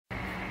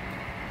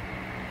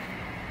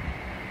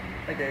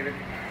Hi, David.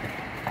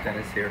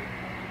 Dennis here.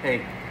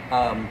 Hey,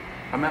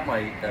 I'm at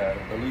my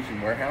Illusion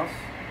warehouse.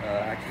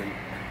 Actually,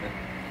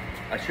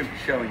 I should be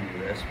showing you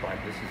this, but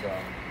this is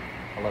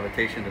a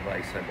levitation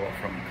device I bought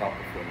from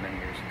Copperfield many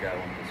years ago.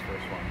 One of his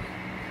first ones,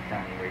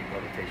 counterweight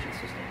levitation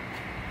system.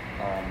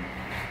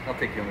 I'll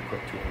take you on a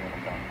quick tour when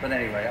I'm done. But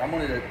anyway,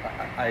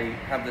 I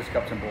have this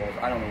cups and balls.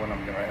 I don't know when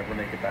I'm going to ever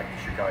make it back to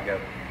Chicago.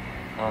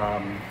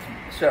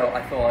 So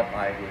I thought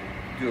I would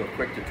do a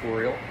quick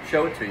tutorial,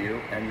 show it to you,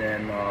 and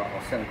then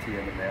I'll send it to you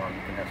in the mail and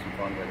you can have some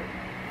fun with it.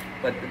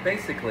 But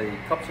basically,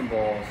 cups and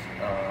balls,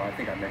 I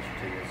think I mentioned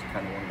to you, is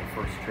kind of one of the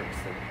first tricks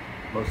that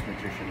most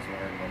magicians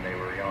learned when they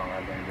were young.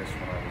 I learned this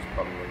when I was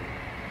probably,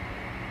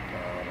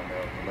 I don't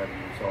know, 11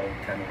 years old,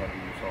 10, 11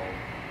 years old.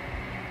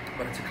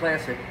 But it's a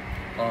classic.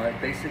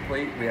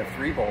 Basically, we have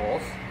 3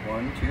 balls,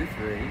 1, 2,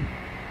 3,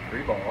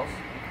 3 balls.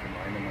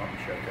 Line them up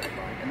and show it to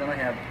everybody. And then I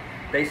have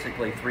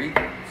basically 3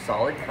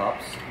 solid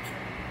cups.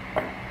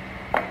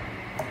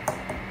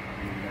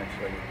 You can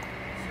actually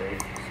say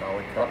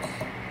solid cups.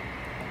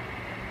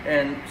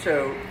 And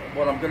so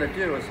what I'm going to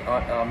do is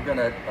I'm going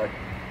to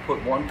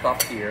put 1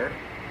 cup here.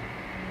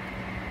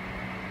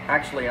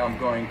 Actually, I'm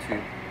going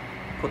to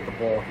put the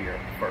ball here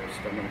first.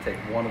 I'm going to take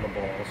one of the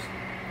balls.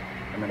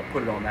 I'm going to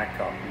put it on that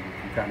cup. And you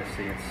can kind of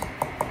see it's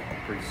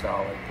pretty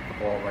solid. Put the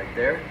ball right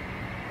there.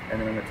 And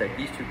then I'm going to take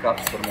these 2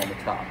 cups, put them on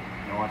the top.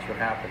 Now watch what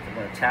happens. I'm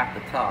going to tap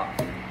the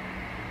top.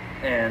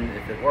 And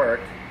if it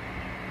worked,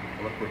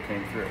 look what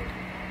came through.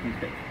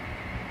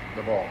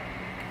 The ball.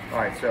 All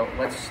right, so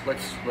let's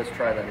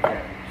try that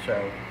again.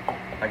 So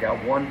I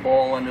got 1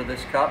 ball under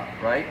this cup,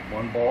 right?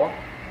 1 ball.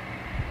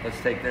 Let's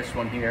take this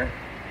one here.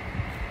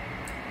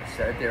 I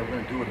set it there. We're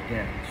going to do it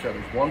again. So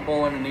there's 1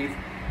 ball underneath,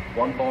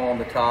 1 ball on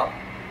the top,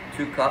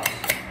 2 cups.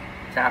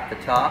 Tap the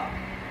top.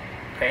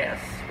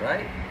 Pass,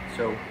 right?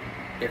 So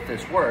if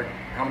this worked,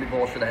 how many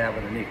balls should I have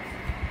underneath?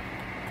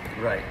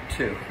 Right,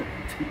 2.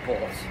 2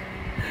 balls.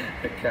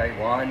 Okay,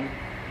 1,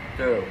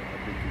 2. Hope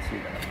you can see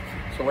that.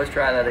 So let's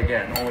try that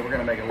again, only we're going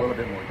to make it a little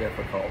bit more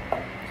difficult.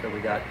 So we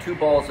got 2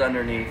 balls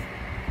underneath.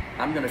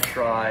 I'm going to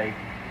try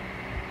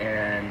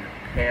and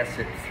pass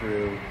it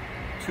through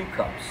 2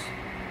 cups.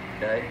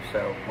 Okay,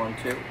 so 1,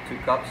 2, 2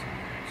 cups.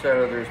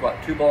 So there's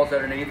what, 2 balls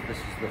underneath. This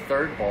is the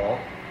 3rd ball.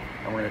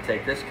 And we're going to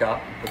take this cup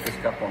and put this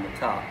cup on the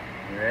top.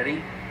 You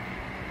ready?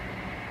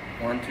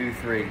 1, 2,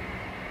 3.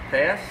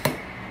 Pass.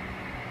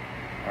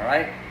 All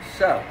right,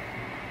 so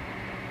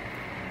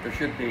there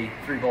should be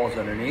 3 balls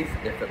underneath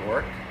if it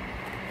worked.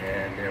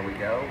 And there we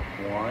go.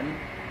 1,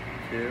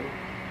 2,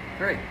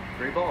 3.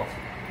 3 balls.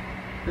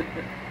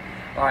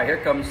 All right, here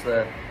comes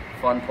the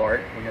fun part.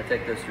 We're going to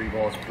take those 3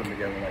 balls, put them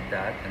together like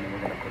that, and then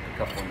we're going to put the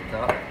cup on the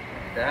top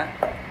like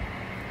that.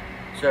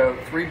 So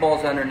 3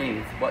 balls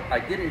underneath. What I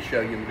didn't show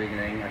you in the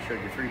beginning, I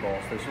showed you 3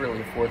 balls. There's really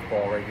a 4th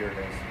ball right here. It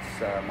is.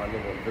 It's my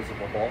little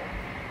invisible ball.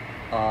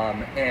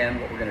 And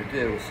what we're going to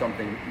do is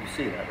something, you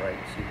see that, right?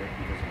 You see the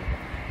invisible ball.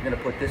 We're going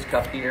to put this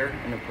cup here,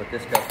 and then put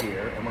this cup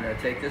here, and we're going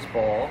to take this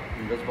ball,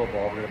 the invisible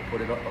ball, we're going to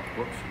put it up,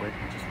 whoops, wait,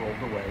 it just rolled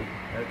away,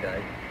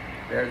 okay.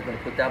 There's, we're going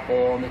to put that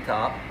ball on the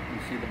top, you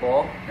see the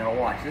ball? Now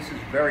watch, this is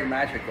very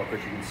magical,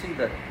 because you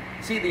can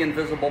see the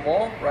invisible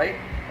ball, right?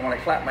 And when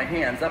I clap my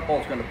hands, that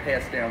ball's going to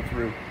pass down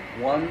through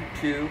 1,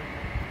 2,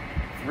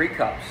 3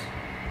 cups.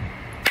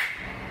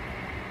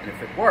 And if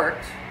it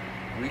worked,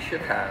 we should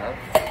have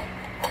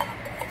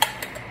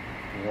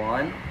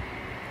 1,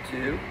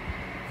 2,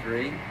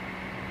 3,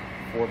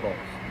 4 balls.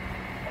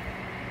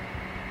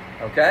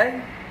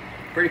 Okay?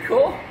 Pretty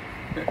cool?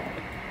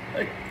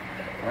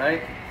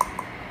 Right?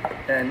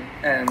 And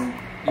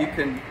you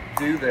can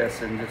do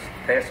this and just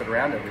pass it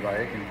around to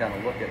everybody. You can kind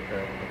of look at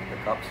the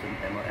cups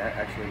and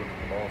actually look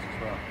at the balls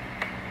as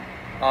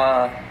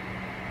well.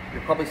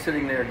 You're probably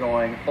sitting there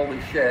going, holy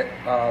shit,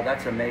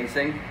 that's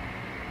amazing.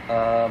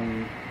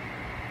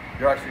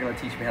 You're actually going to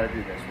teach me how to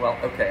do this. Well,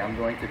 okay, I'm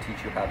going to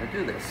teach you how to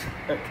do this.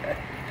 Okay.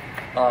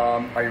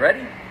 Are you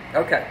ready?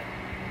 Okay.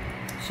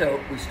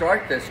 So we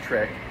start this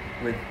trick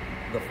with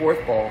the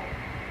 4th ball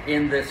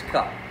in this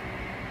cup,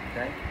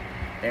 okay?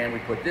 And we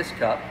put this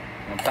cup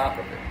on top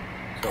of it,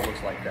 so it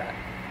looks like that.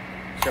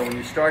 So when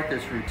you start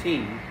this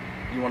routine,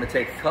 you want to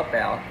take a cup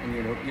out, and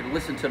you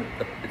listen to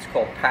it's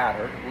called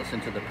patter. Listen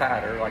to the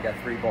patter. I got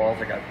 3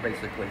 balls. I got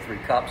basically 3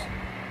 cups.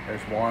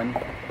 There's 1,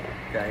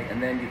 okay?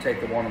 And then you take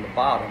the one on the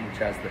bottom, which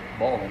has the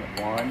ball in it.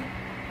 1,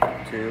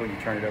 2, and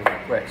you turn it over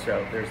quick.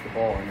 So there's the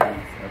ball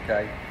underneath,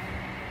 okay?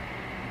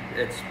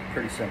 It's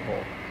pretty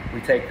simple.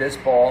 We take this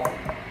ball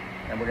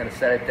and we're going to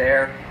set it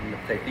there. I'm going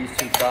to take these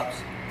 2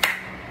 cups,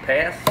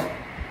 pass,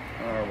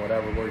 or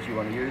whatever words you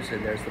want to use,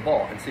 and there's the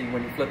ball. And see,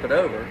 when you flip it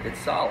over, it's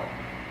solid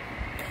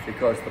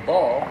because the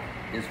ball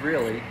is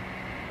really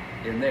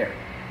in there.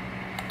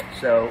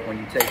 So when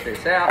you take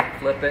this out,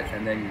 flip it,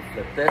 and then you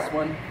flip this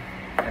one,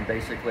 and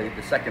basically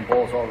the 2nd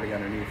ball is already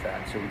underneath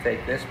that. So we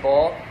take this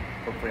ball,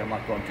 hopefully I'm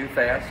not going too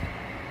fast,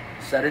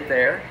 set it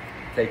there,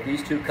 take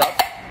these 2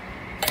 cups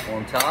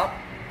on top,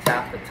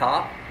 tap the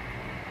top,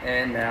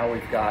 and now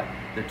we've got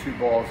the 2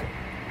 balls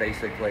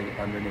basically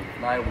underneath.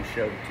 And I always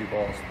show the two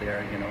balls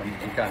there, you know, and you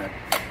can kind of,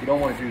 you don't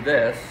want to do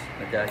this,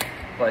 okay,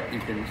 but you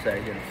can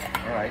say, you know,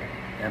 all right,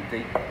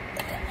 empty,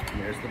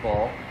 and there's the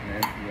ball, and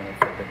then you're going to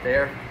flip it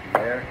there, and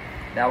there.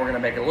 Now we're going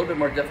to make it a little bit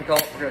more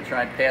difficult. We're going to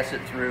try and pass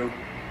it through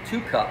 2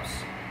 cups.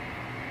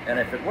 And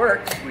if it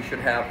works, we should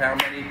have how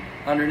many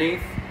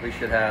underneath? We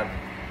should have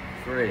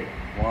 3.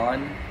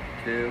 1,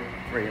 2,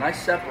 3. And I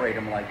separate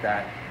them like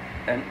that.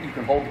 And you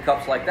can hold the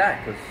cups like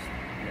that because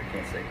you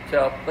can't see.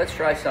 So let's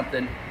try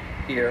something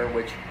here,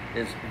 which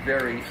is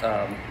very,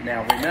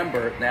 now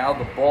remember, now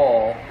the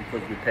ball,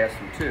 because we passed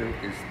through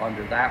 2, is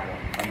under that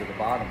one, under the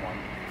bottom one.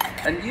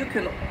 And you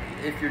can,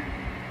 if you're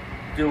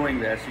doing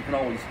this, you can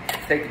always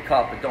take the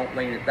cup, but don't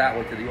lean it that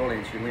way to the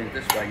audience. You lean it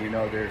this way, you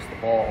know there's the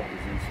ball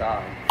is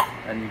inside.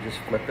 And you just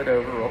flip it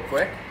over real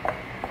quick.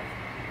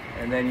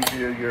 And then you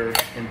do your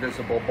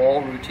invisible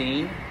ball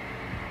routine.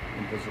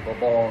 Invisible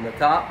ball on the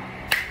top,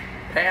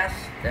 pass,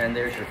 and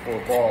there's your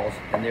 4 balls,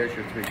 and there's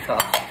your 3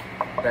 cups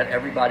that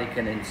everybody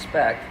can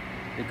inspect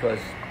because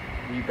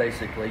we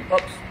basically,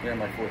 oops, yeah,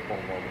 my 4th ball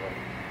all the way.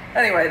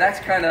 Anyway, that's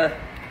kind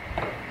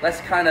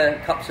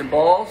of cups and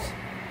balls.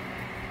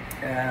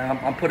 And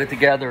I'll put it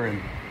together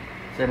and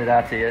send it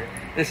out to you.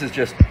 This is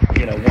just,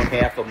 you know,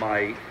 1/2 of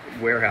my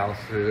warehouse,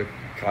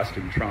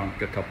 costume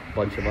trunk, a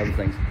bunch of other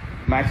things.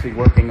 I'm actually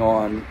working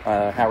on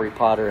Harry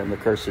Potter and the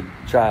Cursed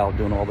Child,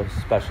 doing all the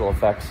special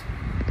effects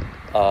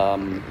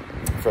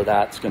for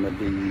that. It's going to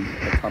be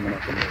coming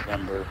up in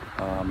November.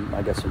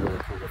 I guess some really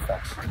cool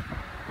effects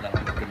that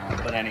I'm working on.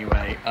 But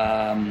anyway,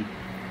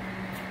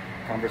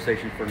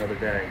 conversation for another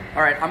day.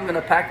 All right, I'm going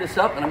to pack this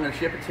up and I'm going to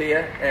ship it to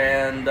you.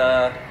 And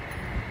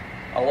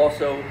I'll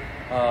also,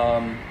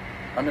 I'm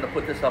going to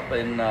put this up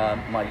in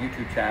my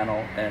YouTube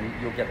channel, and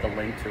you'll get the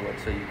link to it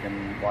so you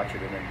can watch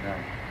it at any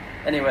time.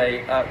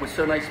 Anyway, it was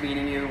so nice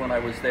meeting you when I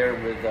was there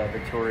with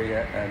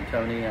Victoria and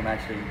Tony. I'm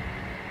actually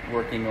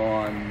working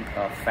on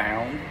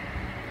Found,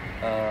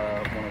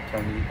 one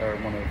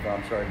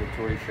of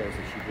Victoria's shows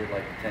that she did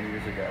like 10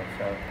 years ago.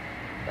 So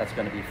that's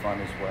going to be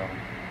fun as well.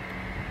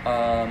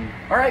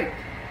 All right.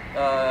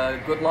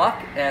 Good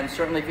luck, and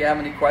certainly if you have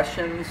any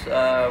questions,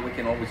 we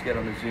can always get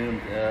on the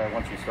Zoom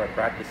once you start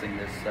practicing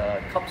this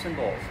cups and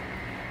balls.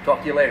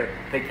 Talk to you later.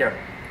 Take care.